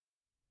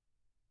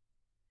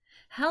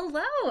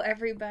Hello,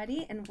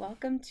 everybody, and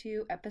welcome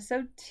to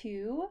episode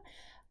 2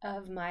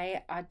 of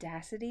my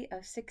Audacity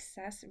of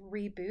Success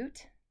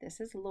reboot.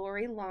 This is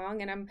Lori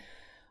Long, and I'm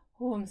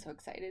so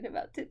excited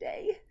about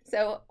today.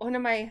 So, one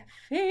of my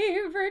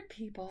favorite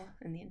people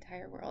in the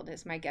entire world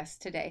is my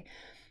guest today.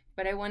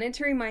 But I wanted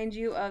to remind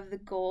you of the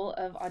goal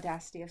of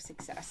Audacity of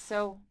Success.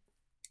 So,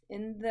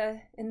 in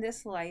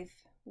this life,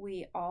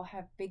 we all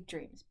have big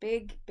dreams,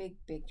 big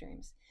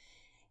dreams.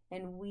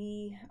 And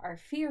we are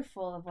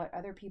fearful of what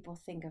other people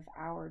think of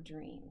our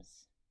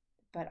dreams.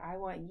 But I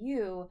want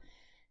you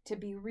to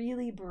be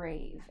really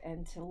brave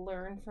and to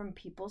learn from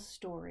people's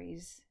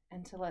stories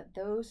and to let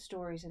those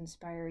stories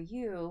inspire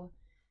you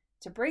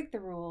to break the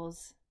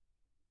rules,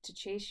 to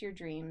chase your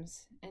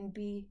dreams, and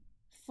be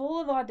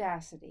full of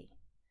audacity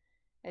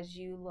as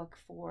you look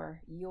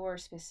for your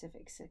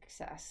specific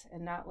success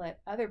and not let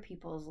other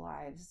people's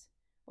lives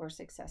or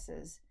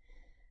successes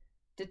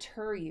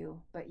deter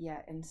you, but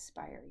yet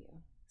inspire you.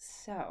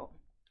 So,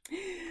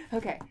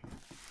 okay,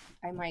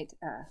 I might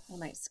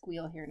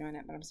squeal here in a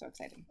minute, but I'm so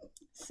excited.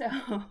 So,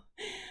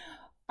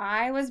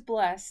 I was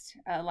blessed.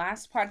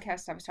 Last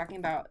podcast, I was talking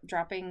about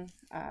dropping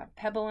a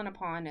pebble in a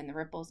pond and the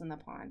ripples in the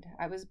pond.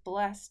 I was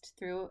blessed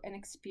through an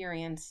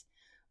experience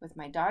with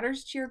my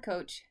daughter's cheer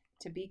coach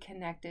to be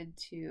connected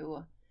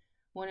to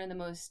one of the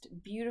most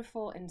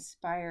beautiful,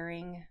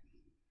 inspiring,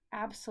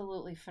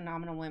 absolutely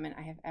phenomenal women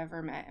I have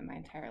ever met in my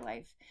entire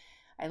life.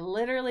 I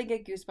literally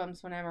get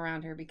goosebumps when I'm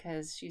around her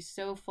because she's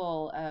so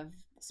full of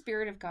the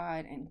Spirit of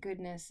God and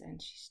goodness, and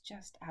she's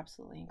just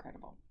absolutely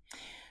incredible.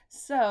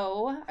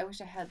 So, I wish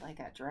I had like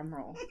a drum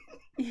roll.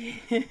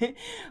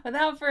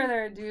 Without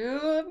further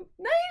ado,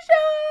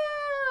 Nieasha!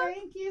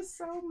 Thank you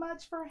so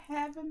much for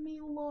having me,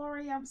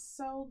 Lori. I'm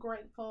so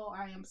grateful.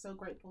 I am so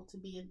grateful to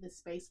be in this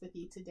space with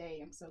you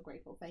today. I'm so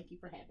grateful. Thank you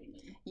for having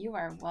me. You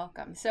are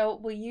welcome. So,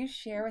 will you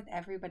share with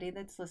everybody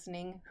that's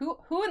listening,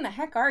 who in the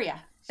heck are you?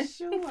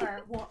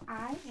 Sure. Well,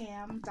 I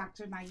am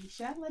Dr.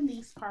 Nieasha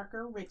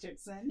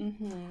Richardson.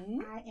 Mm-hmm.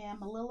 I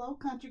am a little old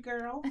country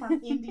girl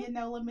from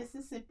Indianola,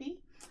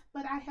 Mississippi,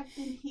 but I have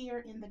been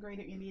here in the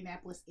greater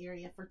Indianapolis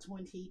area for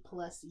 20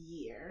 plus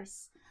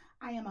years.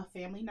 I am a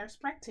family nurse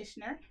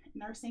practitioner.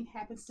 Nursing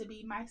happens to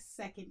be my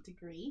second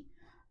degree.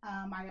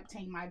 I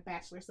obtained my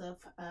bachelor's of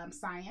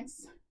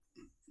science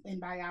in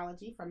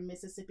biology from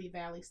Mississippi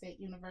Valley State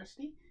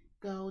University.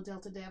 Go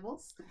Delta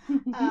Devils.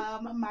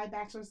 My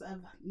bachelor's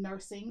of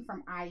nursing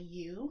from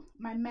IU.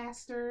 My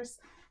master's,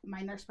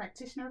 my nurse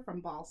practitioner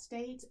from Ball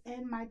State,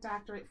 and my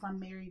doctorate from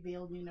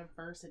Maryville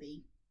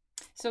University.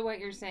 So what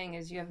you're saying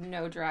is you have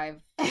no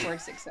drive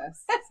towards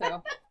success.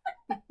 So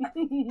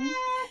you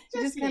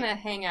just kind of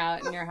hang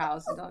out in your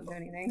house and don't do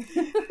anything.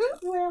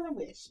 Well, I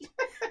wish.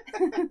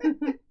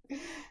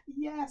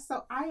 Yeah,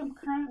 so I am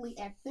currently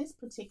at this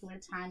particular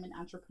time an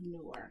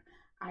entrepreneur.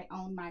 I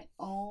own my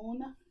own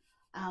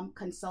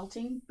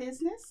consulting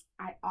business.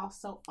 I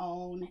also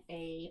own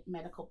a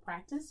medical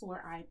practice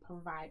where I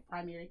provide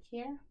primary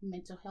care,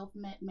 mental health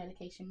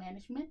medication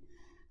management,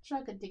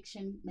 drug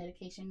addiction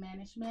medication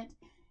management,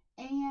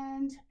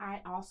 and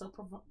I also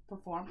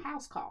perform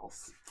house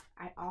calls.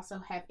 I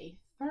also have a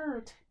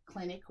third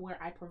clinic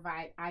where I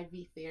provide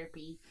IV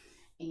therapy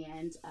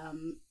and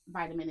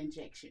vitamin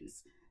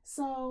injections.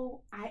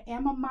 So I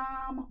am a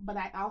mom, but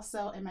I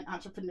also am an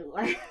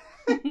entrepreneur.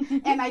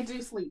 And I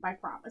do sleep, I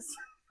promise.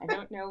 I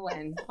don't know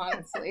when,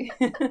 honestly.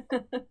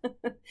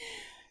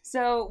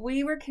 So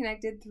we were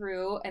connected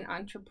through an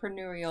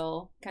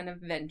entrepreneurial kind of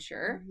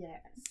venture.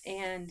 Yes.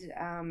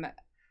 And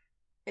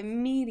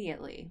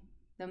immediately,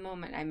 the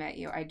moment I met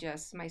you,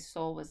 my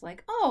soul was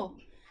like, oh,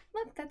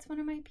 look, that's one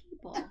of my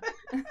people.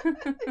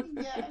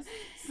 Yes,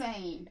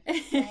 same,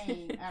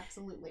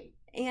 absolutely.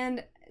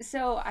 And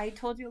so I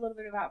told you a little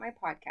bit about my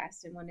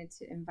podcast and wanted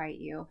to invite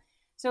you.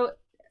 So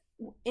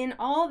in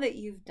all that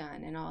you've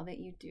done and all that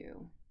you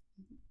do,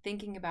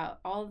 thinking about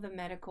all of the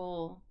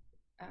medical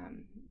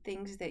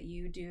things that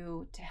you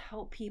do to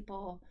help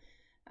people,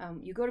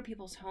 you go to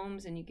people's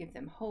homes and you give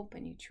them hope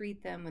and you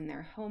treat them when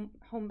they're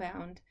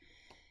homebound.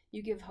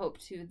 You give hope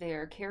to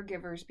their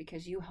caregivers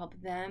because you help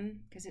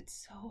them, because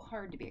it's so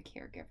hard to be a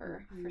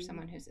caregiver for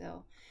someone who's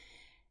ill.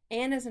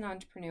 And as an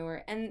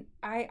entrepreneur, and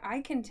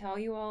I can tell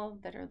you all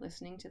that are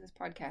listening to this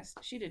podcast,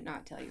 she did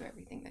not tell you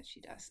everything that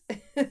she does.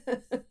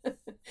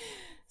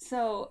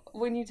 So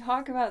when you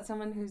talk about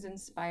someone who's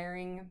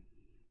inspiring,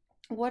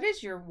 what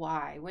is your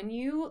why? When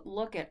you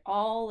look at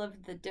all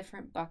of the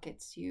different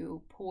buckets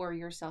you pour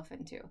yourself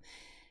into,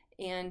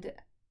 and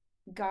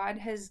God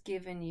has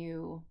given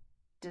you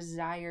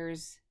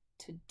desires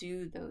to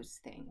do those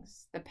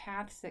things, the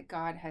paths that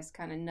God has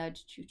kind of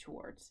nudged you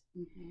towards.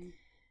 Mm-hmm.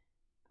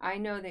 I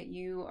know that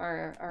you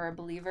are a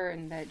believer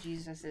and that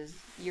Jesus is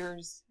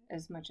yours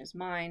as much as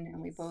mine,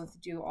 and we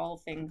both do all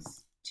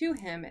things to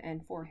him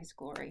and for his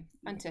glory,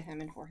 unto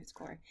him and for his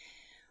glory.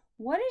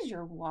 What is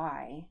your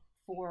why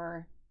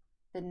for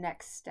the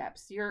next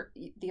steps?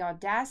 The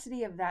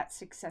audacity of that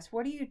success.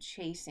 What are you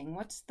chasing?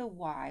 What's the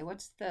why?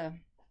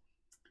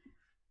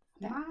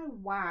 My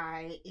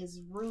why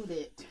is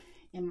rooted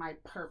in my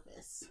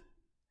purpose.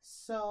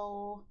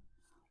 So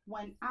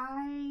When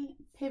I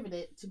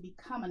pivoted to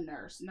become a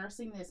nurse,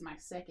 nursing is my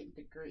second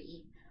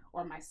degree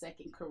or my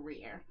second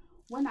career.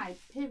 When I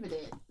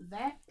pivoted,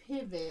 that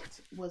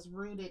pivot was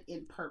rooted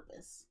in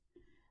purpose,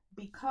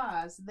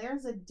 because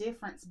there's a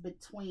difference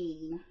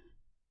between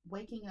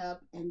waking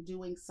up and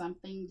doing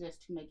something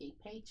just to make a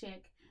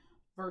paycheck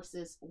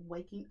versus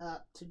waking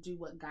up to do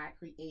what God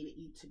created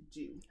you to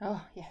do.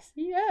 Oh, yes.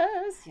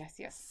 Yes. Yes,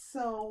 yes.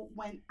 So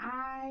when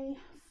I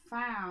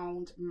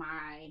found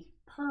my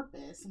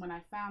purpose, when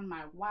I found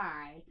my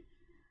why,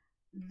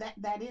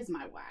 that is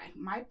my why.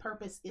 My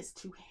purpose is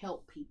to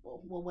help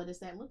people. Well, what does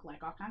that look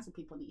like? All kinds of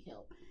people need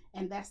help.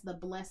 And that's the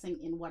blessing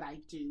in what I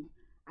do.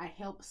 I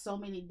help so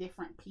many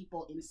different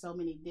people in so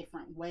many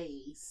different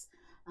ways,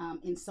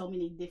 in so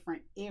many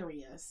different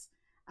areas,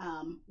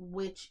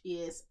 which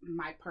is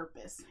my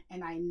purpose.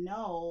 And I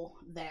know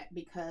that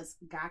because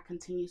God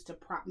continues to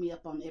prop me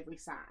up on every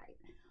side.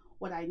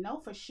 What I know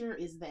for sure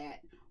is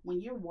that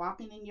when you're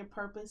walking in your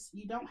purpose,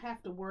 you don't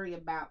have to worry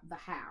about the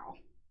how.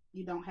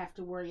 You don't have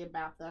to worry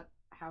about the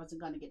how is it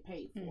going to get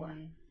paid for.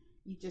 Mm-hmm.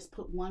 You just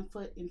put one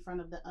foot in front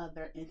of the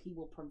other and he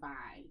will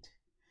provide.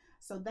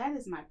 So that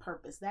is my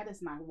purpose. That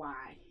is my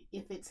why.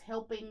 If it's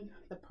helping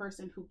the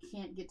person who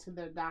can't get to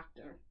their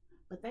doctor,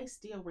 but they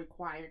still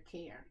require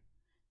care,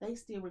 they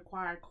still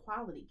require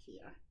quality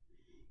care.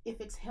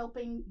 If it's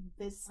helping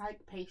this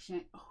psych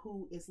patient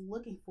who is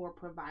looking for a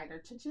provider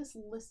to just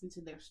listen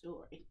to their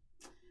story.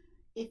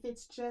 If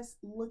it's just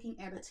looking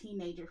at a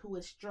teenager who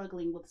is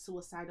struggling with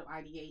suicidal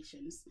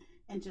ideations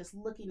and just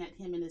looking at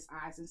him in his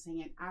eyes and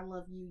saying, I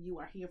love you, you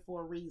are here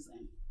for a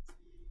reason.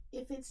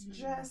 If it's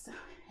just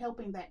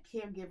helping that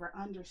caregiver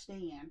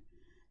understand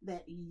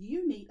that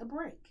you need a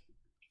break,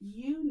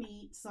 you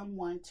need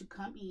someone to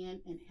come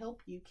in and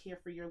help you care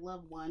for your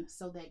loved one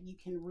so that you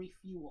can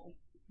refuel.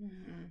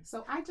 Mm-hmm.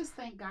 So I just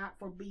thank God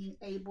for being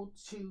able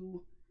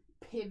to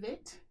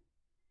pivot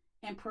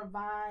and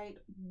provide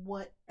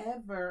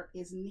whatever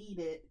is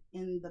needed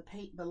in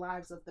the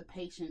lives of the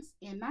patients,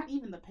 and not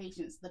even the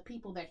patients, the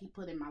people that he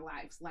put in my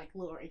lives, like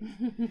Lori.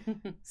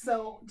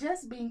 So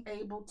just being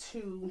able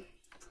to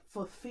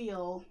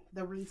fulfill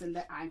the reason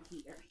that I'm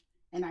here.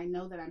 And I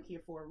know that I'm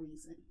here for a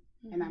reason.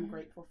 Mm-hmm. And I'm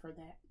grateful for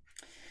that.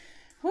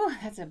 Whew,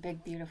 that's a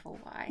big, beautiful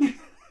why.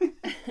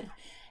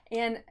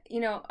 And,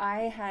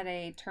 I had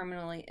a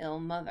terminally ill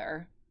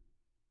mother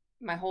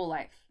my whole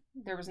life.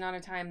 There was not a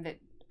time that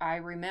I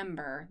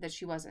remember that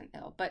she wasn't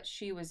ill, but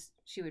she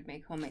would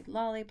make homemade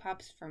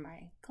lollipops for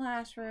my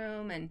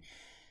classroom, and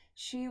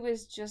she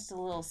was just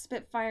a little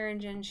Spitfire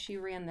engine. She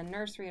ran the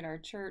nursery at our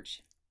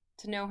church.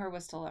 To know her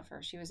was to love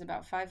her. She was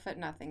about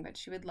 5'0", but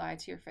she would lie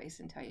to your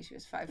face and tell you she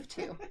was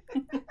 5'2".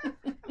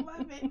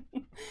 Love it.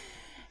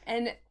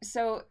 And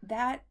so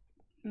that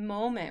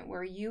moment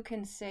where you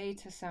can say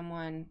to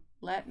someone,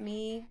 let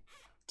me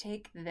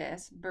take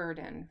this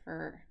burden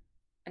for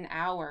an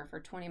hour, for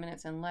 20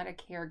 minutes, and let a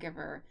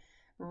caregiver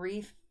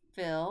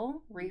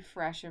refill,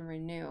 refresh, and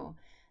renew.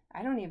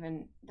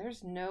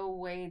 There's no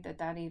way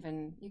that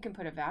even, you can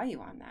put a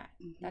value on that.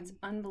 Mm-hmm. That's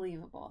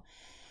unbelievable.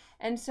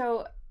 And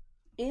so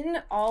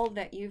in all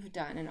that you've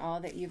done and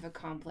all that you've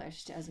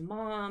accomplished as a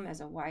mom,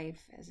 as a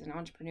wife, as an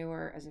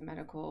entrepreneur, as a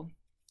medical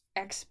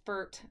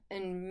expert,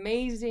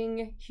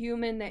 amazing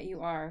human that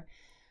you are,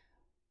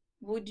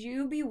 would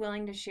you be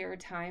willing to share a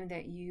time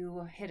that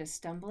you hit a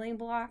stumbling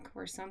block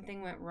where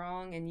something went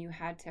wrong and you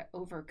had to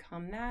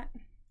overcome that?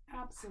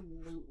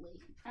 Absolutely.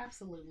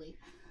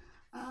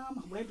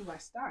 Where do I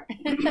start?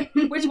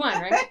 Which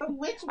one, right?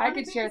 Which one? I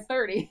could share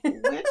 30.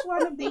 Which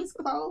one of these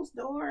closed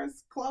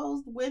doors,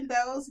 closed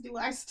windows do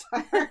I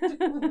start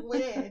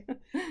with?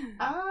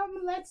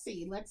 Let's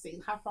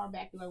see. How far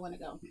back do I want to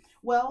go?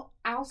 Well,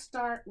 I'll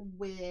start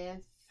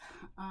with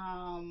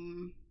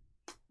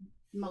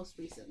most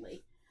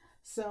recently.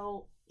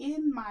 So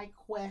in my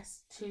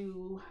quest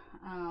to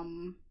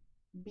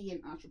be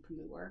an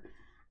entrepreneur,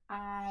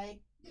 I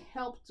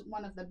helped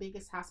one of the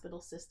biggest hospital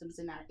systems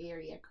in our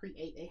area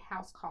create a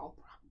house call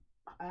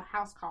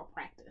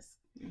practice.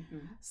 Mm-hmm.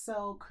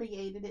 So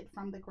created it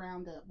from the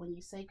ground up. When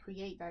you say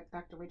create,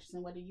 Dr.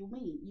 Richardson, what do you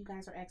mean? You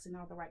guys are asking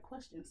all the right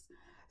questions.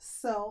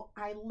 So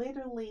I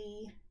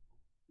literally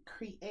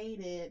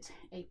created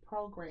a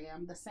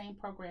program, the same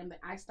program that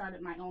I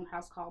started my own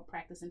house call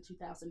practice in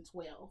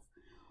 2012.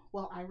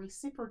 Well, I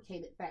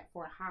reciprocated that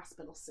for a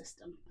hospital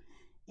system.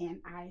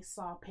 And I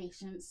saw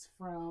patients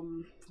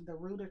from the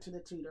rooter to the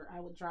tutor. I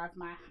would drive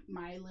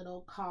my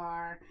little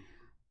car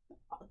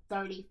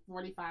 30,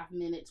 45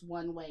 minutes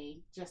one way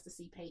just to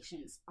see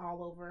patients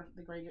all over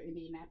the greater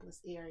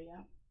Indianapolis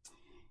area.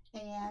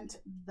 And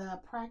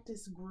the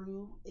practice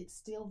grew. It's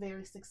still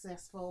very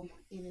successful.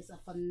 It is a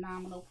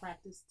phenomenal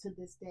practice to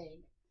this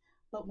day.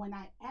 But when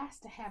I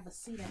asked to have a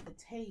seat at the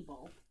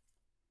table,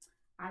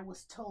 I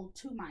was told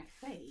to my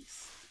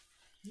face,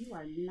 you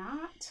are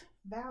not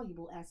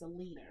valuable as a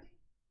leader.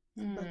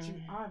 But you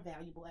are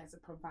valuable as a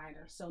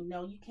provider. So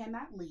no, you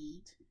cannot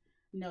lead.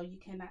 No, you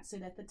cannot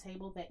sit at the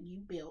table that you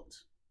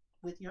built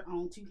with your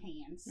own two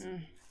hands.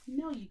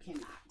 No, you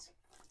cannot.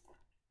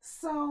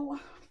 So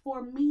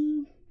for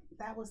me,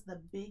 that was the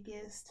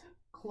biggest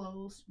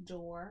closed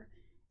door.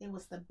 It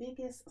was the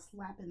biggest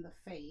slap in the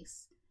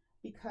face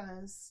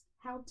because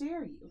how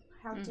dare you?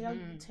 How dare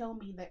you tell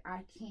me that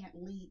I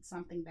can't lead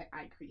something that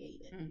I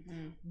created?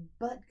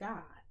 But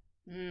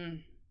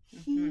God,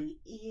 He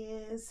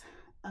is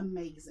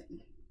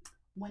amazing.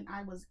 When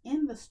I was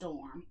in the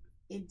storm,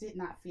 it did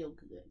not feel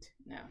good.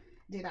 No.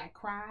 Did I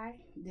cry?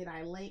 Did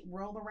I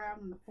roll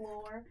around on the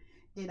floor?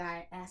 Did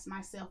I ask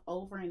myself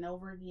over and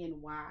over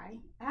again why?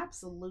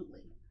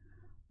 Absolutely.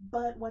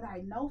 But what I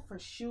know for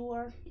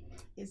sure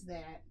is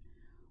that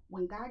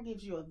when God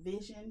gives you a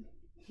vision,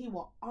 He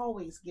will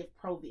always give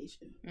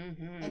provision.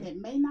 And it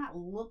may not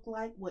look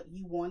like what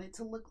you want it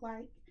to look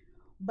like,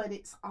 but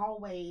it's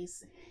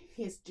always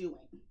His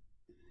doing.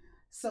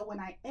 So when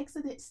I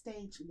exited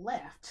stage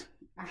left,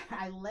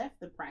 I left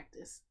the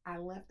practice. I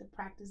left the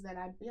practice that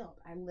I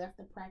built. I left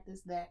the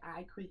practice that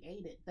I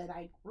created, that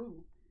I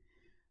grew,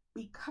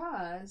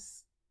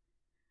 because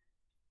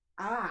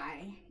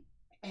I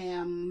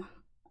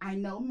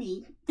know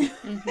me.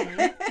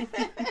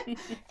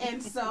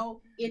 And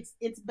so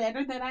it's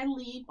better that I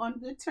leave on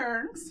good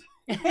terms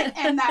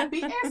and not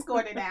be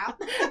escorted out.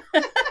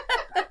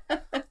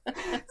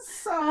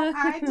 So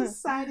I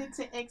decided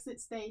to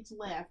exit stage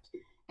left.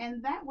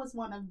 And that was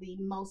one of the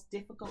most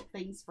difficult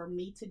things for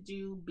me to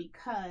do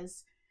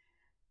because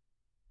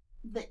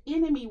the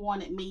enemy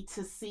wanted me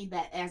to see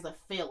that as a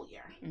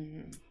failure.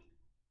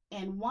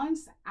 And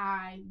once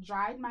I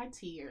dried my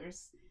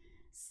tears,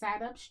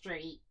 sat up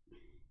straight,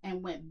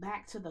 and went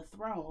back to the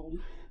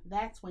throne,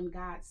 that's when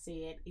God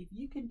said, if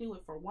you can do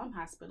it for one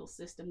hospital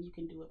system, you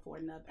can do it for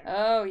another.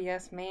 Oh,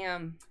 yes,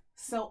 ma'am.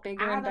 So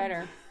bigger and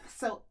better.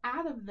 So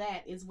out of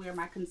that is where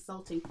my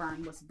consulting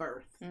firm was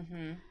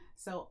birthed.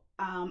 So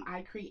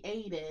I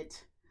created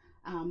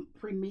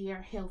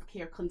Premier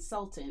Healthcare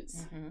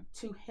Consultants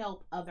to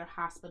help other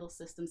hospital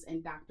systems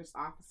and doctors'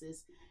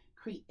 offices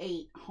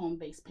create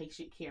home-based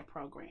patient care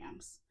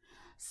programs.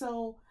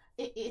 So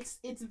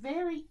it's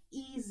very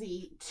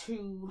easy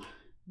to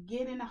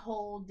get in a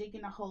hole, dig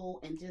in a hole,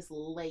 and just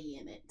lay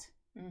in it.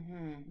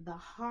 The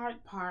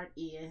hard part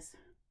is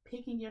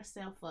picking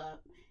yourself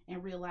up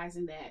and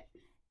realizing that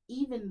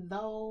even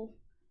though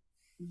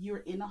you're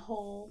in a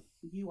hole,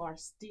 you are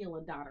still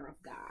a daughter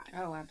of God.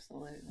 Oh,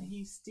 absolutely.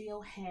 You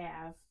still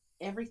have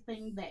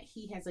everything that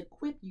He has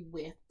equipped you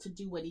with to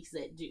do what He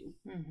said do.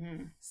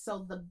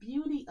 So the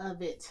beauty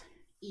of it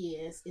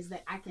is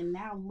that I can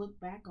now look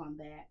back on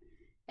that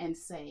and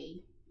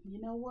say,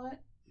 you know what?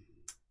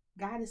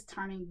 God is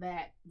turning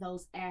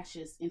those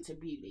ashes into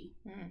beauty.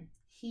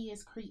 He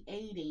is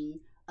creating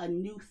a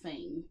new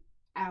thing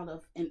out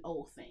of an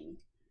old thing.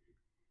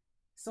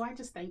 So I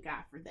just thank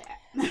God for that.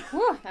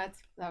 Whew,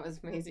 that was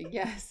amazing.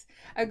 Yes,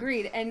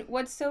 agreed. And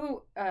what's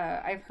so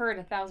I've heard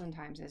 1,000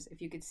 times is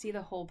if you could see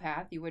the whole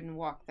path, you wouldn't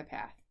walk the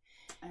path.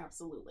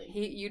 Absolutely.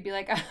 You'd be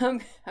like, I'm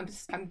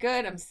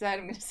good. I'm set.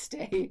 I'm going to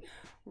stay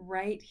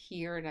right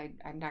here, and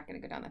I'm not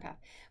going to go down that path.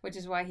 Which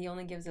is why He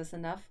only gives us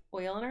enough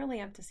oil in our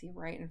lamp to see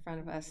right in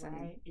front of us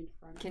and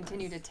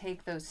continue to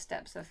take those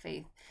steps of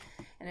faith.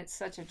 And it's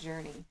such a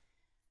journey.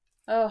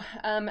 Oh,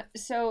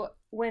 so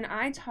when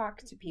I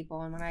talk to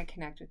people and when I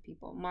connect with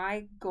people,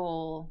 my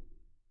goal,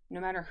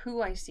 no matter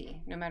who I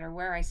see, no matter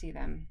where I see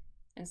them,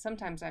 and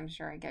sometimes I'm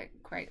sure I get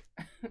quite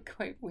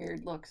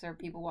weird looks or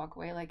people walk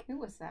away like, who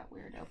was that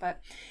weirdo?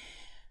 But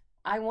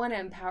I want to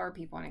empower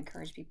people and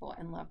encourage people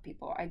and love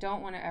people. I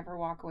don't want to ever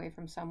walk away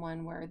from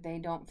someone where they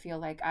don't feel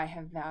like I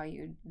have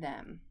valued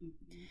them.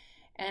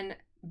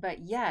 But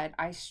yet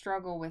I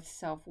struggle with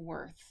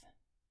self-worth.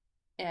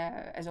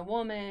 As a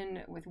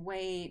woman, with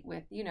weight,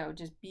 with,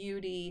 just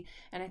beauty.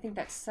 And I think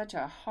that's such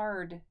a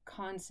hard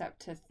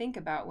concept to think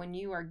about when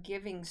you are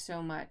giving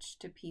so much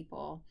to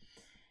people.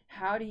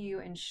 How do you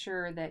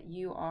ensure that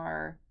you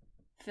are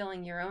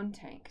filling your own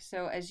tank?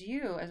 So as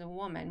a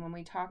woman, when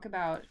we talk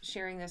about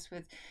sharing this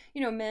with,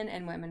 men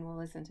and women will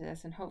listen to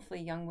this, and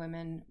hopefully young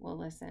women will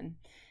listen.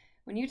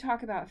 When you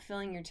talk about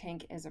filling your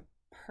tank as a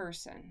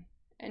person,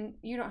 and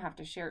you don't have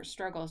to share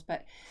struggles,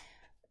 but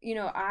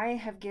I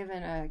have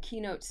given a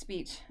keynote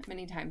speech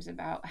many times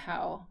about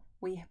how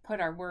we put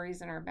our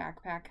worries in our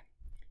backpack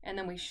and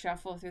then we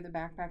shuffle through the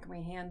backpack and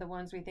we hand the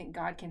ones we think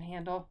God can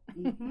handle.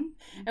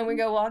 And we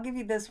go, well, I'll give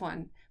you this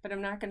one, but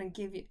I'm not going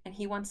to give you. And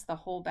He wants the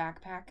whole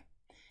backpack,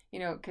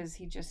 because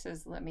He just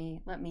says, let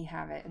me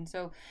have it. And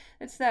so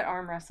it's that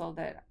arm wrestle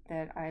that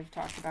I've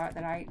talked about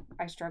that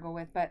I struggle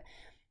with. But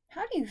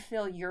how do you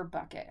fill your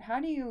bucket? How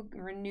do you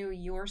renew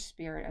your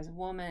spirit as a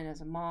woman, as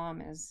a mom,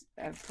 as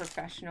a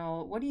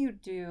professional? What do you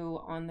do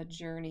on the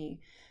journey?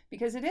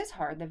 Because it is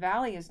hard. The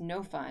valley is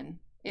no fun.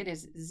 It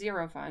is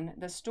zero fun.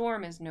 The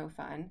storm is no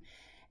fun.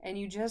 And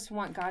you just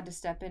want God to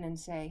step in and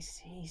say,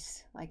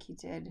 cease, like He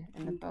did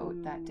in the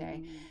boat that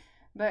day.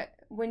 But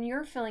when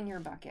you're filling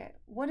your bucket,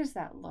 what does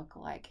that look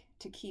like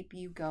to keep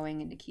you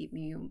going and to keep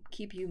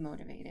you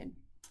motivated?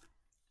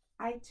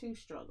 I too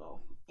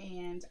struggle.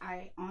 And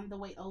on the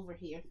way over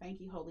here, thank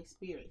you, Holy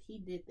Spirit. He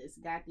did this.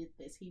 God did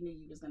this. He knew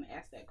you was going to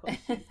ask that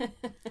question.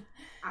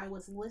 I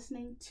was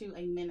listening to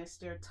a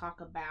minister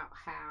talk about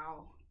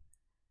how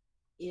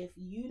if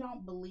you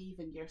don't believe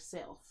in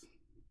yourself,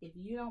 if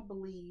you don't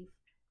believe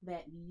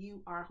that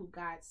you are who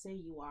God say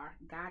you are,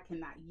 God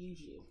cannot use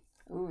you.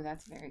 Ooh,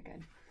 that's very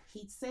good.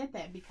 He said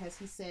that because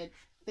he said,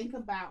 think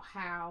about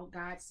how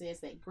God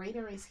says that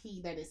greater is he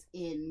that is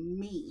in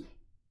me.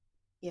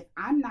 If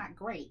I'm not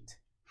great,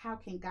 how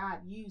can God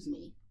use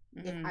me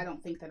if I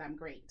don't think that I'm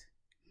great?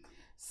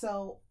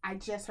 So I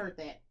just heard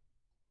that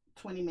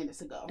 20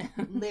 minutes ago,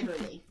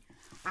 literally.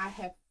 I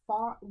have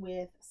fought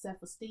with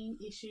self-esteem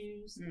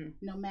issues,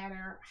 no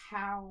matter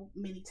how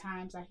many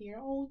times I hear,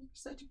 oh, you're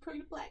such a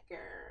pretty black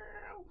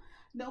girl.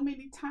 No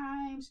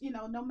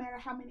matter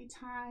how many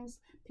times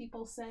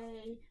people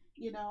say,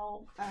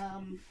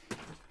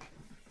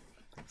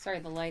 sorry,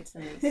 the lights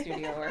in the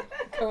studio are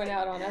going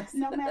out on us.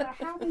 No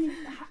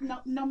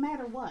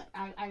matter what,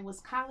 I was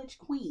college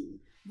queen,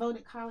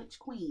 voted college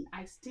queen.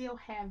 I still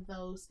have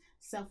those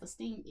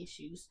self-esteem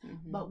issues.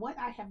 But what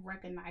I have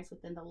recognized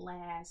within the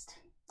last,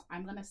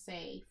 I'm going to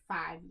say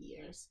 5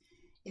 years,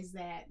 is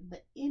that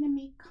the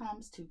enemy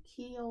comes to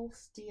kill,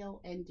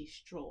 steal, and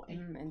destroy.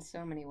 In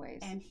so many ways.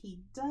 And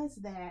he does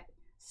that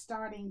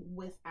starting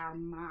with our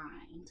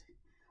mind.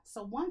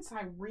 So once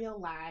I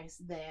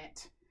realized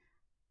that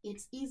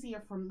it's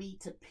easier for me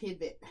to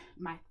pivot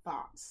my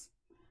thoughts.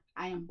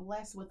 I am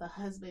blessed with a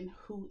husband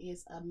who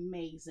is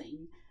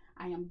amazing.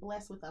 I am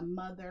blessed with a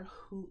mother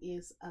who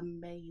is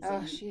amazing.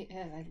 Oh, she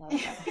is. I love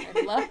her.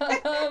 I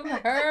love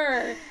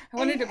her. I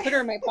wanted to put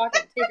her in my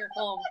pocket and take her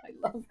home. I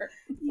love her.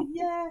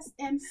 Yes.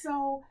 And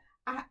so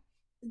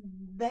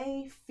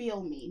they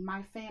feel me.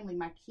 My family,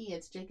 my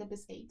kids. Jacob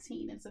is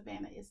 18 and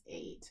Savannah is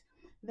 8.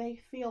 They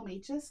feel me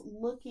just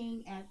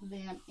looking at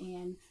them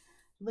and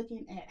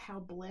looking at how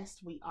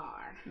blessed we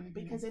are,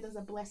 because it is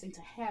a blessing to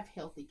have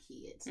healthy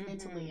kids,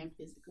 mentally and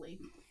physically.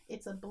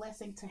 It's a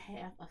blessing to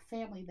have a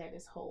family that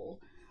is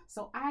whole.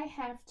 So I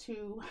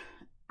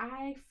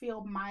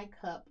fill my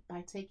cup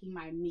by taking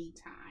my me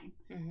time.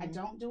 I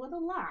don't do it a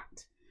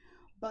lot,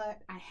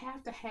 but I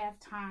have to have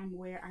time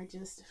where I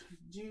just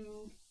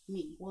do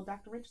me. Well,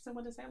 Dr. Richardson,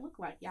 what does that look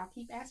like? Y'all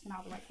keep asking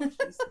all the right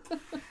questions.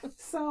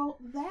 So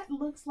that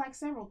looks like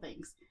several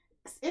things.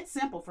 It's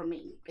simple for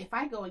me. If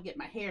I go and get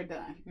my hair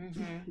done,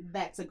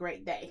 that's a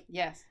great day.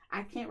 Yes.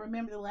 I can't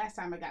remember the last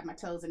time I got my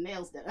toes and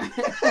nails done.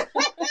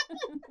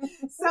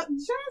 So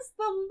just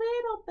the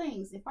little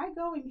things. If I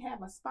go and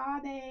have a spa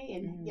day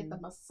and get the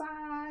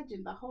massage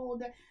and the whole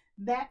day,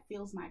 that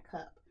fills my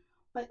cup.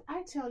 But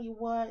I tell you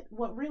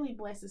what really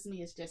blesses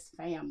me is just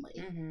family.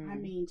 I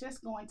mean,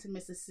 just going to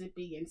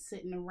Mississippi and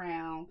sitting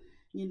around,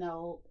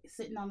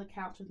 sitting on the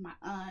couch with my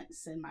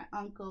aunts and my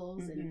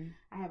uncles, and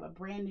I have a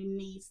brand new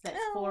niece that's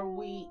 4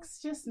 weeks,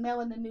 just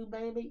smelling the new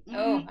baby.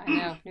 Oh, I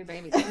know, new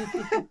baby.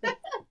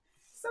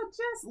 So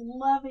just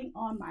loving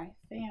on my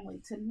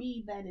family, to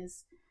me,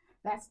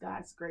 that's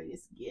God's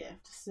greatest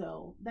gift.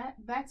 So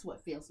that's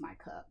what fills my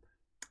cup.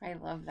 I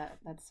love that.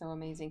 That's so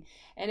amazing.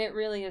 And it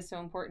really is so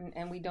important,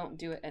 and we don't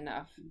do it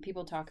enough.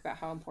 People talk about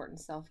how important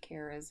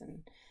self-care is,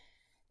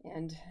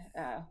 and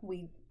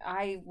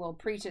I will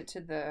preach it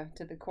to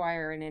the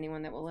choir and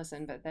anyone that will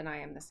listen, but then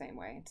I am the same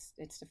way.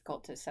 It's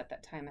difficult to set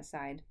that time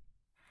aside.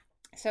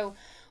 So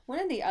one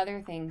of the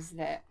other things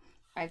that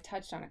I've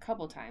touched on a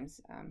couple times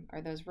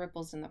are those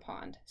ripples in the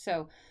pond.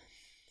 So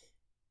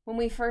when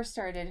we first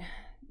started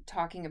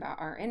talking about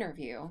our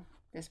interview,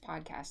 this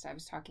podcast, I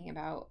was talking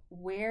about,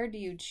 where do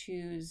you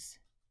choose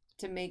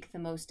to make the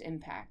most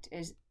impact?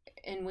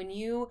 And when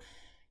you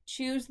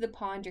choose the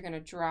pond, you're going to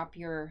drop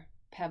your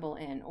pebble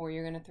in, or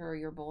you're going to throw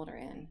your boulder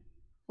in.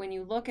 When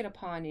you look at a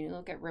pond and you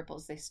look at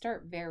ripples, they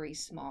start very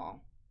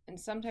small. And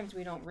sometimes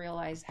we don't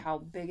realize how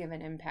big of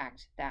an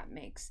impact that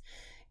makes.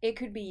 It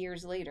could be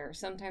years later.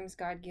 Sometimes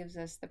God gives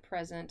us the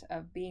present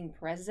of being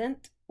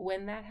present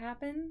when that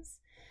happens.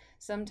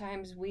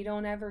 Sometimes we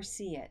don't ever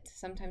see it.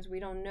 Sometimes we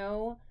don't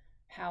know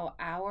how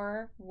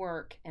our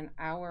work and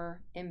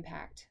our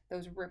impact,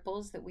 those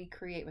ripples that we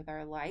create with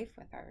our life,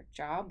 with our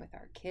job, with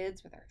our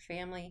kids, with our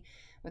family,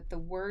 with the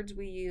words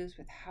we use,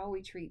 with how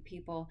we treat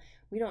people,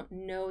 we don't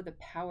know the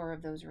power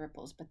of those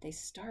ripples, but they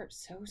start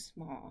so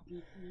small.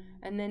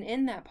 And then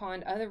in that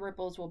pond, other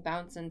ripples will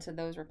bounce into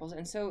those ripples.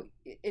 And so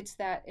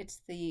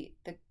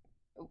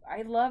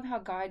I love how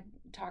God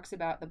talks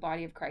about the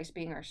body of Christ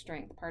being our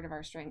strength, part of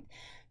our strength.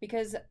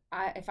 Because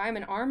if I'm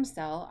an arm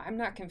cell, I'm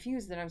not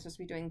confused that I'm supposed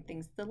to be doing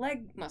things the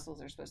leg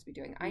muscles are supposed to be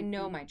doing. I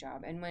know my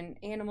job. And when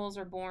animals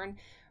are born,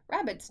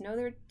 rabbits know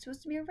they're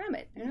supposed to be a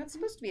rabbit. They're not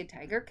supposed to be a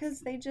tiger,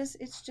 because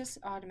it's just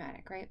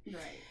automatic, right? Right.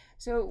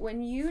 So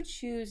when you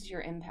choose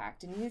your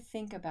impact and you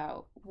think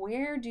about,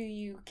 where do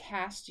you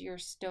cast your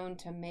stone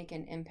to make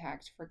an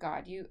impact for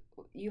God?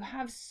 You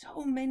have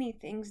so many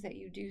things that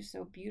you do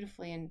so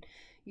beautifully, and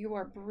you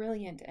are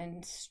brilliant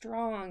and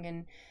strong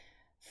and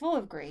full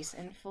of grace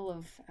and full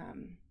of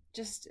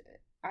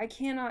I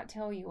cannot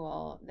tell you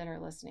all that are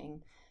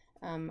listening,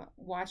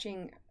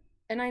 watching,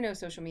 and I know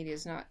social media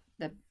is not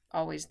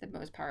always the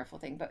most powerful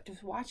thing, but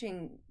just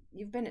watching,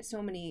 you've been at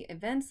so many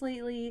events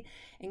lately,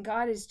 and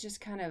God is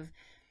just kind of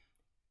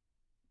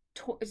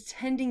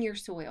tending your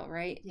soil,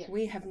 right? Yes.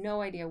 We have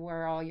no idea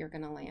where all you're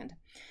going to land.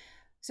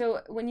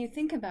 So when you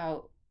think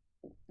about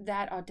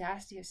that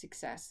audacity of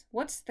success,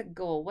 what's the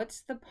goal?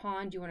 What's the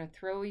pond you want to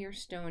throw your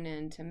stone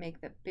in to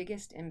make the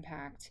biggest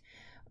impact?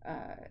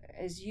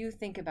 As you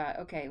think about,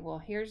 okay, well,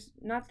 here's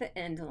not the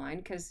end line,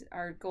 because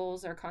our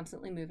goals are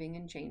constantly moving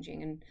and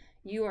changing, and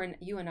you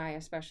and I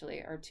especially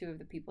are two of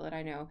the people that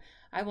I know.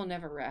 I will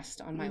never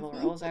rest on my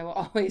laurels. I will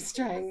always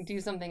try and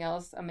do something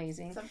else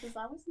amazing. Something's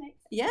always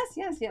next.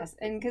 Yes,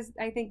 and because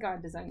I think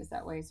God designed us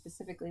that way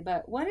specifically.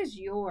 But what is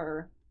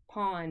your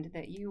pond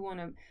that you want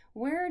to?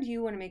 Where do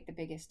you want to make the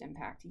biggest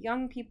impact?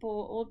 Young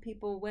people, old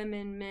people,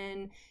 women,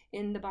 men,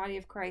 in the body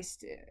of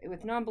Christ,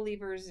 with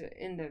non-believers,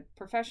 in the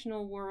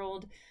professional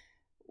world.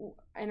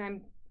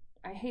 And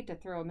I hate to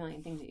throw a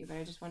million things at you, but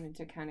I just wanted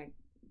to kind of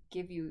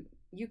give you,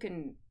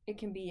 it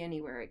can be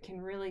anywhere. It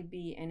can really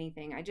be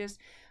anything.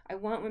 I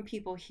want when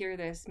people hear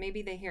this,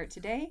 maybe they hear it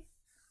today,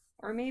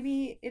 or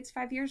maybe it's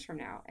 5 years from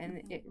now,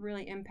 and it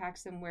really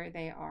impacts them where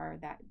they are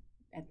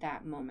at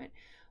that moment.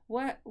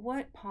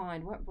 What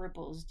pond, what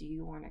ripples do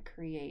you want to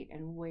create,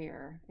 and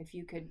where, if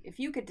you could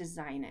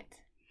design it?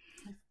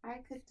 If I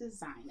could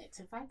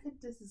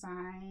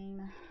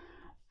design,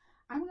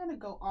 I'm going to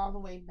go all the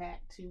way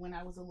back to when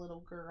I was a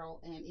little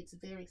girl, and it's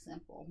very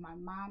simple. My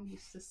mom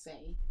used to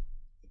say,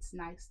 it's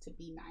nice to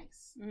be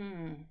nice.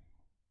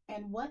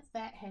 And what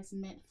that has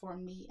meant for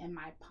me and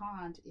my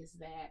pond is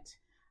that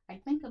I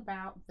think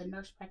about the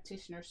nurse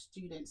practitioner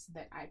students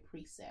that I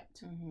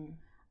precept.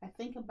 I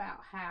think about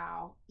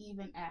how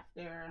even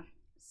after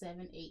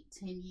 7, 8,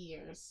 10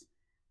 years,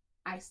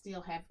 I still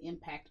have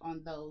impact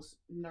on those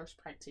nurse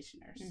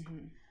practitioners.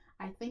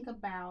 I think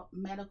about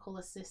medical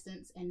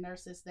assistants and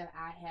nurses that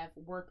I have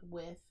worked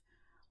with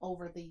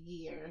over the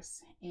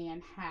years,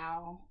 and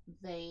how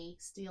they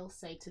still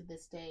say to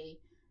this day,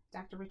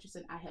 Dr.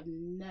 Richardson, I have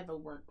never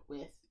worked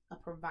with a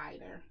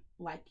provider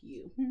like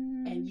you,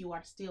 and you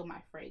are still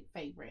my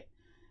favorite.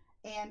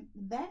 And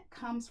that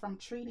comes from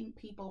treating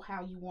people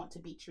how you want to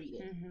be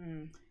treated.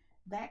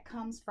 That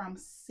comes from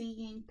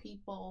seeing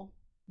people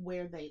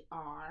where they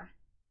are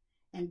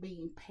and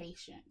being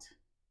patient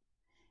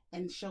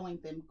and showing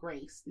them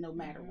grace no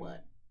matter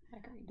what.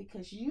 Agreed.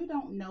 Because you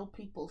don't know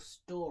people's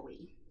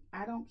story.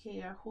 I don't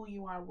care who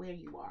you are, where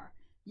you are.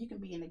 You can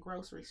be in a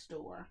grocery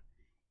store.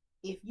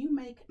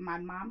 My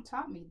mom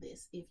taught me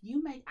this, if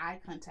you make eye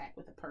contact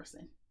with a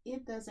person,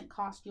 it doesn't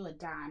cost you a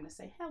dime to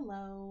say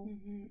hello.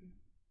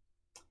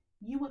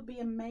 You would be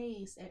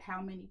amazed at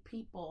how many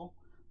people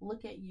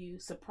look at you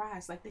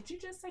surprised, like, did you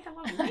just say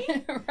hello to me?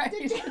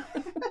 Right.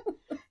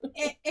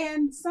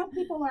 and some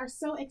people are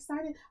so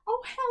excited.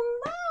 Oh,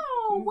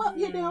 hello.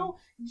 Well,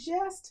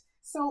 just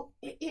so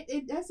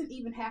it doesn't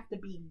even have to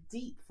be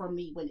deep for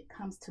me when it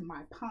comes to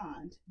my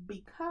pond,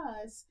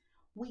 because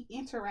we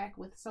interact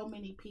with so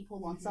many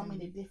people on so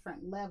many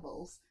different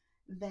levels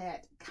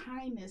that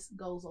kindness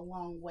goes a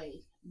long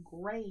way.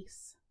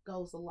 Grace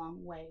goes a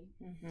long way.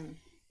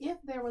 If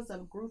there was a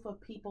group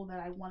of people that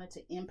I wanted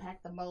to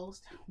impact the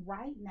most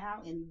right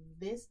now in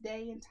this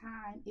day and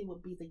time, it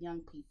would be the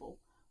young people.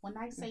 When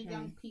I say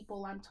young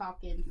people, I'm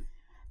talking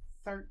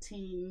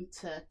 13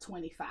 to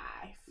 25.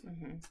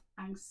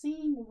 I'm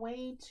seeing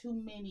way too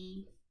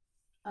many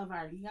of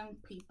our young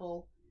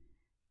people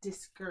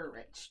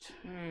discouraged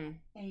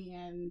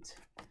and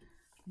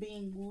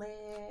being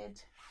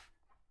led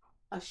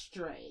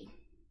astray.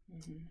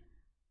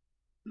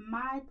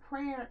 My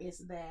prayer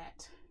is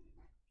that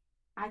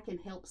I can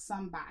help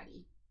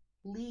somebody,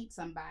 lead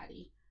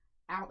somebody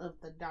out of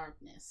the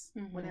darkness,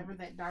 whatever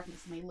that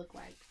darkness may look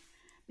like.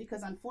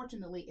 Because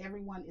unfortunately,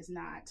 everyone is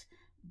not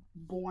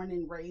born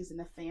and raised in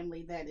a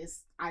family that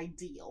is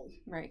ideal.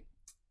 Right.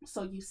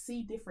 So you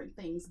see different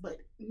things, but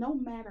no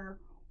matter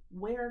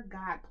where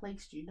God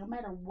placed you, no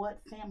matter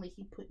what family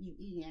he put you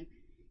in,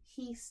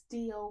 he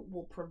still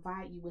will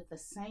provide you with the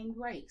same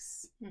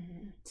grace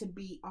to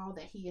be all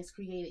that he has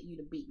created you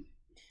to be.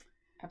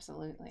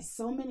 Absolutely.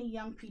 So many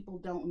young people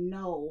don't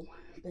know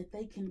that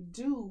they can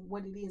do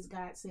what it is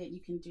God said you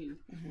can do.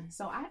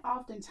 So I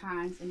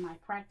oftentimes in my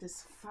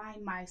practice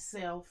find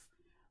myself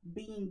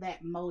being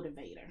that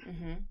motivator.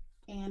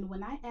 And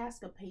when I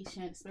ask a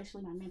patient,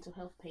 especially my mental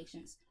health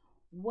patients,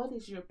 what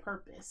is your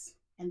purpose?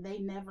 And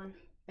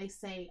they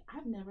say,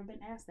 I've never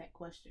been asked that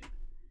question.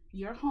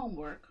 Your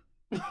homework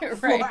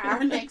for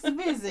our next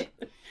visit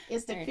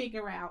is to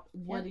figure out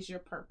what is your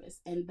purpose.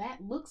 And that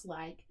looks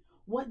like,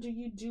 what do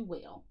you do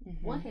well?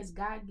 What has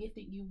God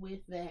gifted you with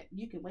that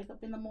you can wake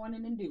up in the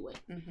morning and do it?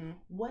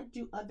 What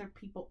do other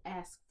people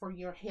ask for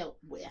your help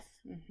with?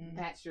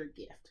 That's your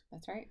gift.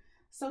 That's right.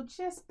 So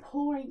just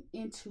pouring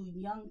into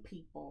young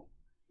people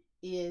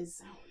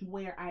is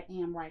where I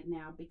am right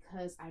now,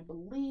 because I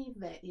believe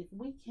that if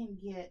we can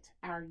get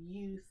our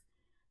youth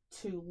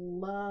to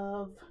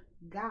love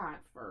God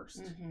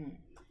first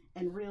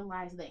and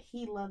realize that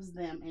he loves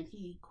them and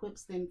he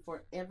equips them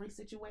for every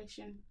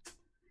situation,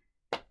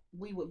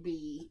 we would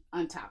be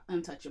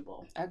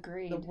untouchable.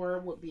 Agreed. The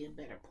world would be a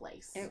better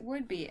place. It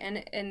would be.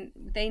 And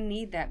they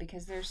need that,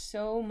 because there's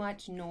so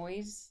much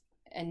noise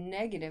and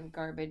negative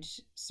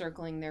garbage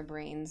circling their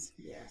brains.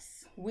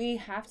 Yes. We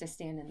have to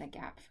stand in the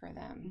gap for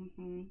them.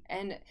 Mm-hmm.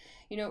 And,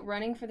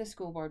 running for the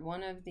school board,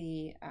 one of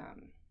the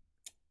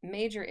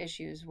major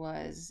issues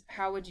was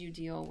how would you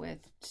deal with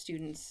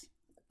students,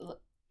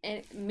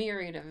 a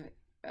myriad of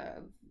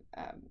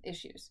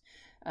issues,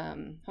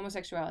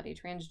 homosexuality,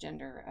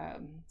 transgender,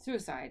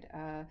 suicide,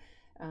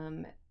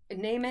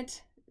 name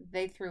it,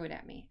 they threw it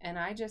at me. And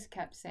I just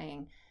kept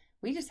saying,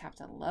 we just have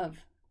to love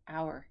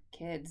our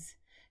kids.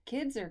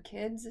 Kids are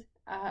kids.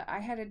 I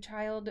had a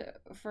child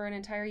for an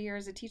entire year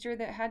as a teacher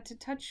that had to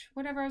touch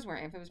whatever I was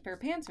wearing. If it was a pair of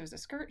pants, it was a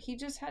skirt, he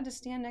just had to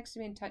stand next to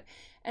me and touch.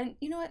 And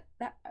you know what?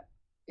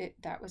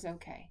 That was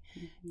okay.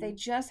 Mm-hmm. They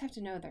just have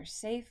to know they're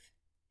safe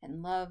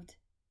and loved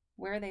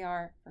where they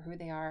are for who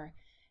they are.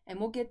 And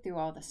we'll get through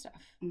all the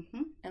stuff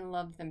mm-hmm. and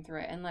love them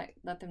through it and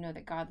let them know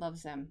that God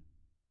loves them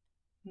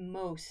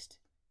most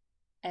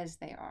as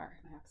they are.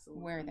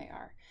 Absolutely. Where they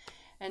are.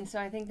 And so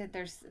I think that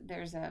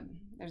there's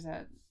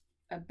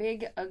a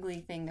big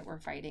ugly thing that we're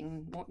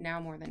fighting now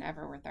more than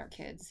ever with our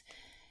kids.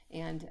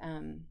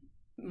 And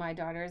my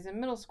daughter is in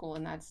middle school,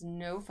 and that's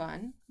no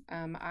fun.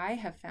 I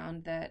have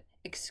found that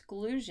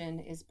exclusion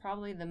is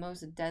probably the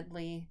most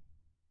deadly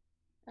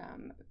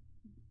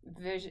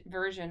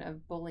version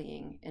of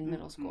bullying in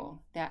middle mm-hmm.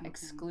 school. That mm-hmm.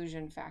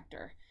 exclusion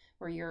factor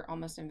where you're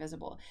almost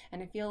invisible.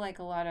 And I feel like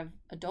a lot of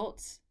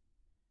adults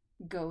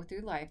go through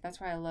life. That's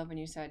why I love when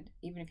you said,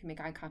 even if you make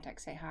eye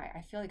contact, say hi.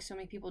 I feel like so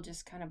many people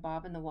just kind of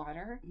bob in the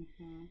water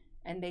mm-hmm.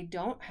 and they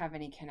don't have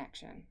any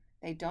connection.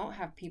 They don't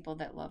have people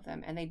that love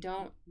them, and they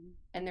don't, mm-hmm.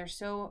 and they're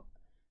so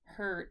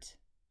hurt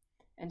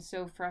and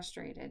so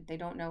frustrated. They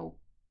don't know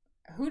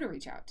who to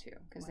reach out to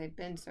because they've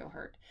been so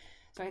hurt.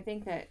 So I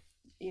think that,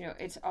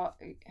 it's all,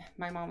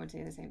 my mom would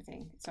say the same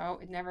thing. So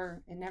it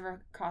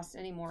never costs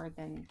any more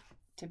than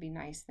to be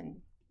nice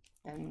than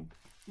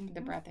mm-hmm.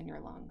 the breath in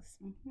your lungs.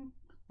 Mm-hmm.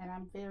 And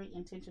I'm very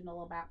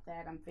intentional about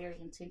that. I'm very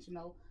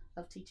intentional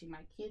of teaching my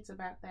kids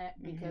about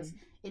that because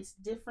mm-hmm. it's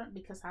different,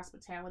 because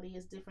hospitality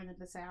is different in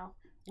the South.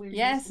 It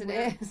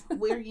is.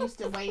 We're used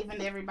to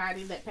waving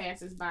everybody that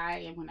passes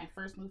by. And when I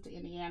first moved to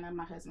Indiana,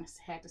 my husband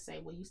had to say,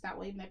 "Will you stop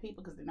waving at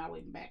people because they're not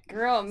waving back?"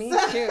 Girl, me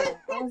too.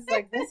 I was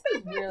like, this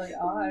is really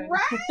odd.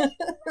 Right.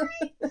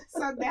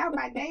 So now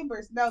my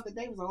neighbors know that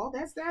they was, "Oh,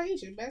 that's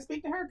Nieasha. You better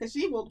speak to her because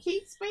she will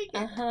keep speaking."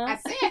 Uh-huh. I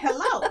said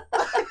hello.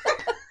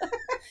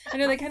 I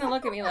know they kind of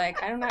look at me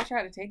like, I'm not sure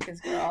how to take this,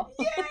 girl.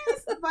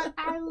 Yes, but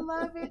I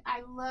love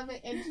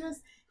it. And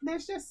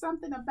there's just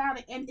something about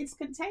it, and it's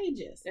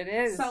contagious. It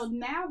is. So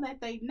now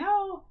that they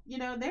know,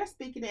 they're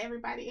speaking to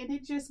everybody, and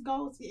it just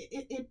goes,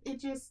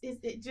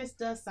 it just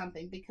does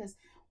something, because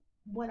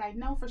what I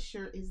know for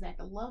sure is that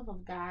the love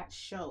of God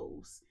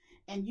shows,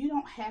 and you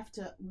don't have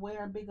to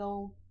wear a big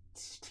old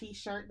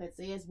t-shirt that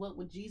says, "What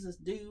would Jesus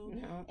do?"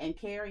 No. And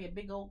carry a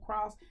big old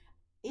cross.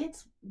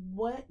 It's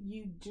what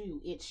you do.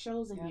 It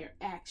shows in your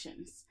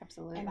actions.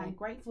 Absolutely. And I'm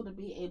grateful to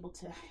be able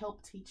to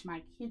help teach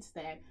my kids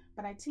that,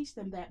 but I teach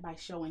them that by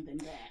showing them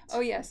that. Oh,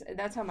 yes.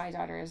 That's how my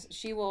daughter is.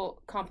 She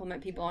will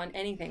compliment people on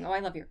anything. "Oh, I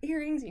love your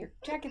earrings. Your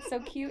jacket's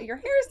so cute. Your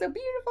hair is so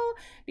beautiful,"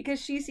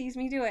 because she sees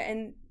me do it.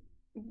 And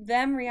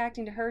them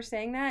reacting to her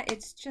saying that,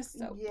 it's just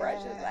so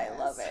precious. I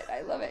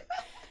love it.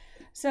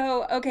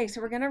 So, okay.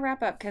 So we're going to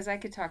wrap up because I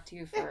could talk to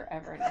you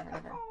forever and ever and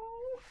ever.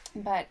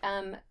 But,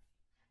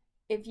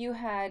 if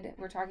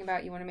we're talking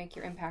about you want to make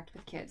your impact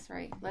with kids,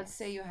 right? Let's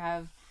say you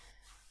have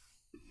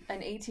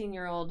an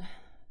 18-year-old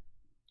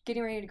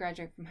getting ready to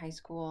graduate from high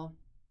school,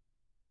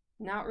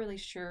 not really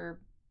sure,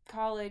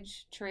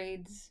 college,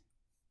 trades,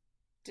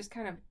 just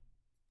kind of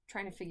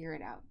trying to figure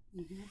it out.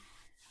 Mm-hmm.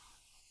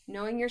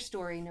 Knowing your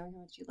story, knowing how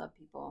much you love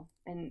people,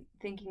 and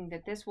thinking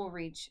that this will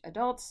reach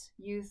adults,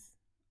 youth,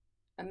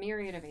 a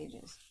myriad of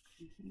ages.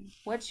 Mm-hmm.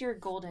 What's your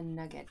golden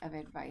nugget of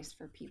advice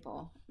for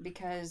people?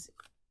 Because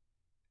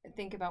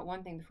think about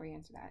one thing before you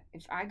answer that.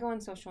 If I go on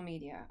social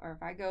media, or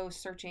if I go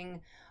searching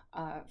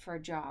for a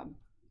job,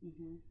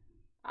 mm-hmm.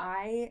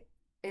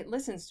 It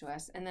listens to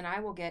us, and then I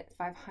will get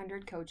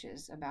 500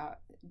 coaches about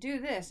do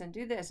this and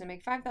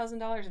make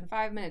 $5,000 in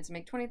 5 minutes and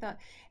make $20,000,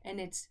 and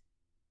it's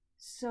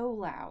so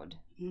loud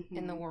mm-hmm.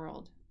 in the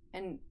world.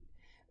 And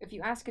if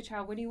you ask a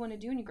child, "What do you want to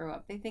do when you grow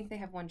up?" they think they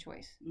have one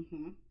choice,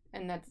 mm-hmm.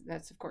 and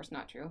that's of course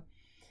not true.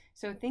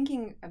 So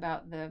thinking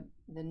about the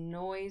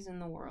noise in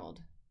the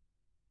world,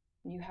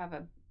 you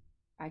have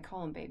I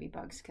call them baby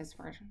bugs because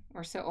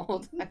we're so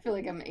old. I feel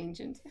like I'm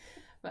ancient.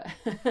 But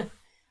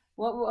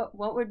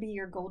what would be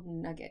your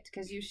golden nugget?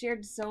 Because you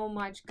shared so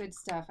much good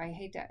stuff. I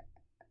hate to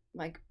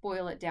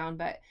boil it down,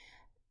 but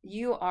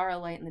you are a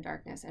light in the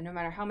darkness. And no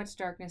matter how much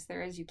darkness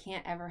there is, you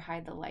can't ever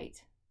hide the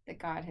light that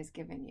God has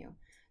given you.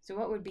 So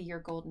what would be your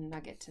golden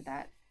nugget to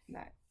that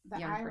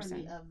young irony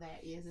person? Of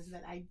that is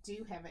that I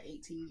do have an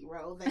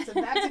 18-year-old that's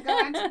about to go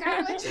into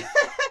college.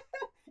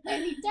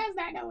 And he does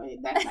not know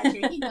that's not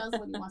true. He knows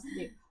what he wants to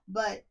do.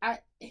 But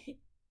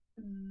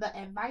the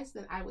advice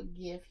that I would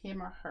give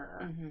him or her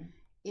mm-hmm.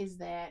 is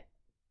that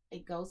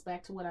it goes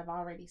back to what I've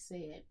already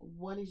said.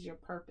 What is your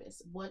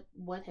purpose? What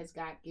has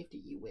God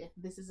gifted you with?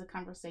 This is a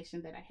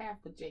conversation that I have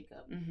with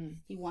Jacob. Mm-hmm.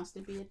 He wants to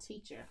be a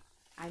teacher.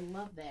 I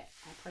love that.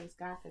 I praise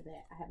God for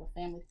that. I have a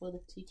family full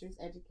of teachers,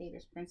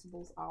 educators,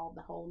 principals, all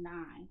the whole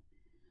nine.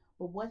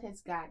 But what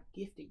has God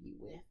gifted you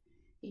with?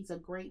 He's a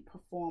great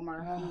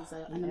performer. He's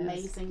an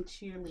amazing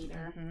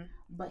cheerleader,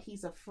 but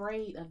he's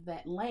afraid of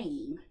that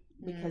lane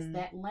because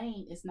that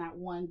lane is not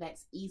one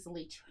that's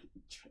easily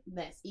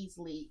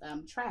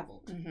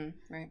traveled.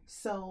 Right.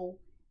 So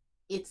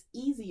it's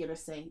easier to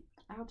say,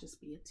 I'll just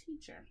be a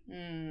teacher.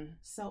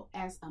 So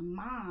as a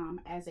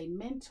mom, as a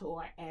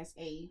mentor, as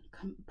a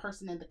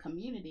person in the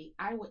community,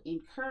 I would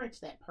encourage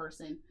that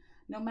person,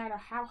 no matter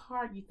how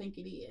hard you think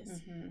it is.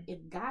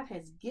 If God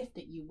has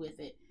gifted you with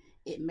it,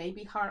 it may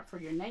be hard for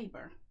your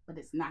neighbor, but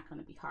it's not going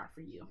to be hard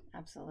for you.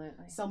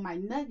 Absolutely. So my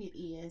nugget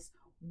is,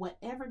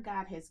 whatever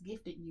God has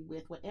gifted you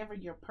with, whatever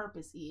your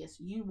purpose is,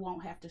 you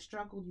won't have to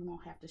struggle. You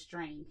won't have to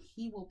strain.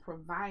 He will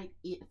provide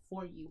it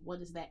for you.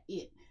 What is that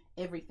it?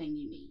 Everything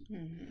you need.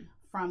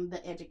 From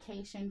the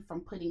education,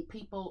 from putting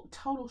people,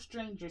 total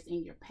strangers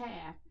in your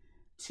path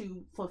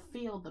to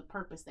fulfill the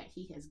purpose that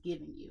he has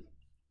given you.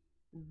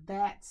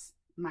 That's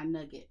my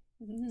nugget.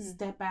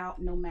 Step out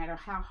no matter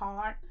how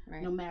hard,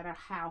 no matter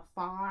how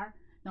far,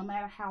 no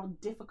matter how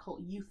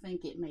difficult you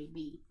think it may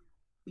be.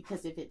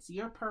 Because if it's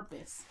your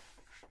purpose,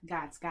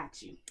 God's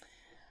got you.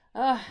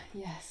 Oh,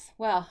 yes.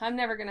 Well, I'm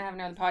never going to have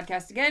another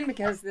podcast again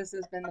because this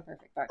has been the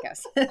perfect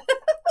podcast.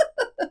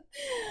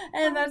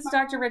 And that's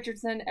Dr.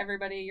 Richardson.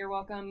 Everybody, you're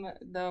welcome.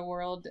 The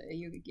world,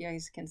 you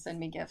guys can send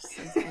me gifts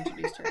since I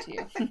introduced her to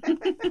you.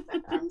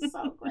 I'm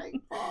so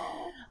grateful.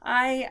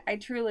 I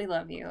truly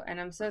love you, and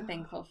I'm so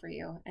thankful for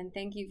you. And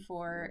thank you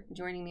for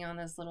joining me on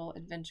this little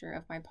adventure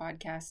of my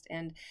podcast.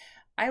 And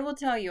I will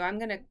tell you, I'm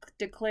going to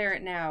declare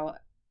it now.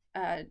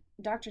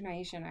 Dr.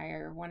 Nieasha and I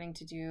are wanting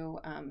to do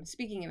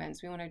speaking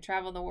events. We want to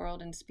travel the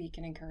world and speak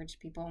and encourage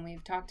people. And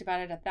we've talked about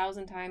it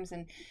 1,000 times.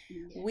 And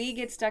we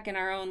get stuck in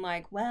our own,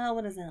 like, well,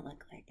 what does that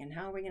look like? And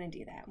how are we going to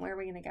do that? And where are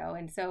we going to go?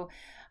 And so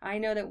I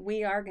know that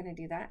we are going to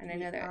do that. And I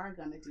know that we are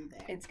going to do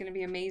that. It's going to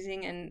be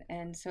amazing.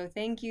 And so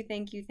thank you.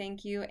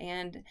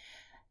 And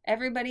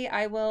everybody,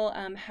 I will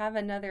have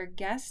another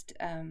guest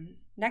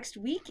next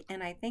week,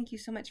 and I thank you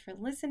so much for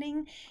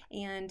listening.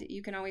 And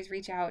you can always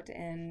reach out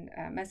and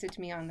message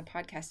me on the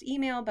podcast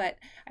email, but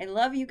I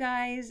love you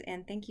guys,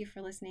 and thank you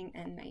for listening.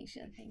 And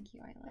Nieasha, thank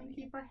you. I love you. Thank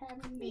you for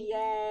having me.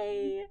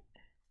 Yay.